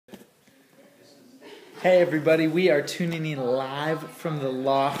Hey everybody, we are tuning in live from the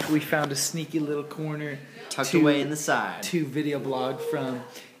Loft. We found a sneaky little corner tucked away in the side to video blog from,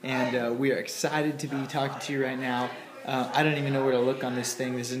 and we are excited to be talking to you right now. I don't even know where to look on this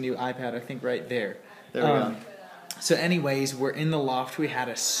thing. This is a new iPad, I think right there. There we go. So anyways, we're in the Loft. We had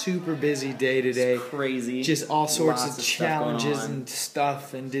a super busy day today. It's crazy. Just all sorts Lots of of challenges and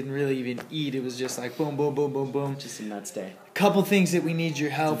stuff, and didn't really even eat. It was just like boom, boom, boom, boom, boom. Just a nuts day. Couple things that we need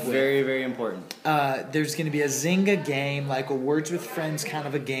your help with. Very, very important. There's going to be a Zynga game, like a Words with Friends kind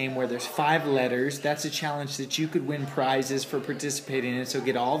of a game where there's 5 letters. That's a challenge that you could win prizes for participating in. So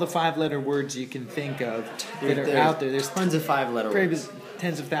get all the 5-letter words you can think of that are out there. There's tons of 5-letter words.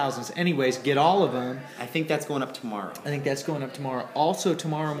 Tens of thousands. Anyways, get all of them. I think that's going up tomorrow. Also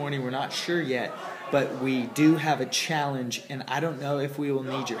tomorrow morning, we're not sure yet, but we do have a challenge, and I don't know if we will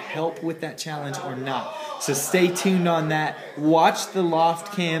need your help with that challenge or not. So stay tuned on that. Watch the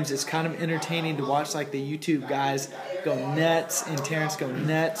Loft cams. It's kind of entertaining to watch like the YouTube guys go nuts and Terrence go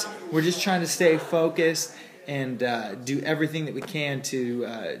nuts. We're just trying to stay focused and do everything that we can to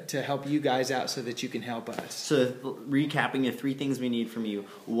help you guys out so that you can help us. So recapping the 3 things we need from you.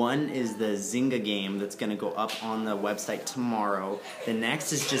 One is the Zynga game that's going to go up on the website tomorrow. The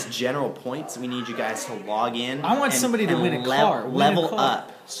next is just general points. We need you guys to log in. I want somebody to win a car. Level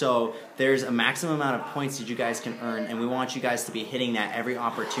up. So there's a maximum amount of points that you guys can earn, and we want you guys to be hitting that every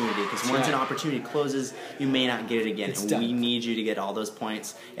opportunity, because once an opportunity closes, you may not get it again. We need you to get all those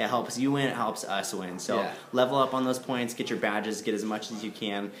points. It helps you win, it helps us win. So level up on those points, get your badges, get as much as you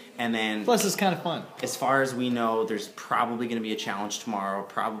can, and then... Plus it's kind of fun. As far as we know, there's probably going to be a challenge tomorrow,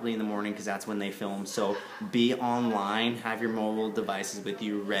 probably in the morning, because that's when they film. So be online, have your mobile devices with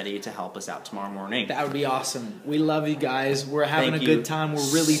you ready to help us out tomorrow morning. That would be awesome. We love you guys. We're having a good time.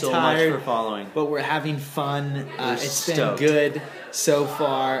 We're really so tired, much for following, but we're having fun. It's stoked. been good so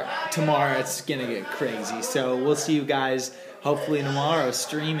far. Tomorrow it's gonna get crazy. So we'll see you guys hopefully tomorrow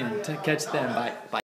streaming. Catch them. Bye.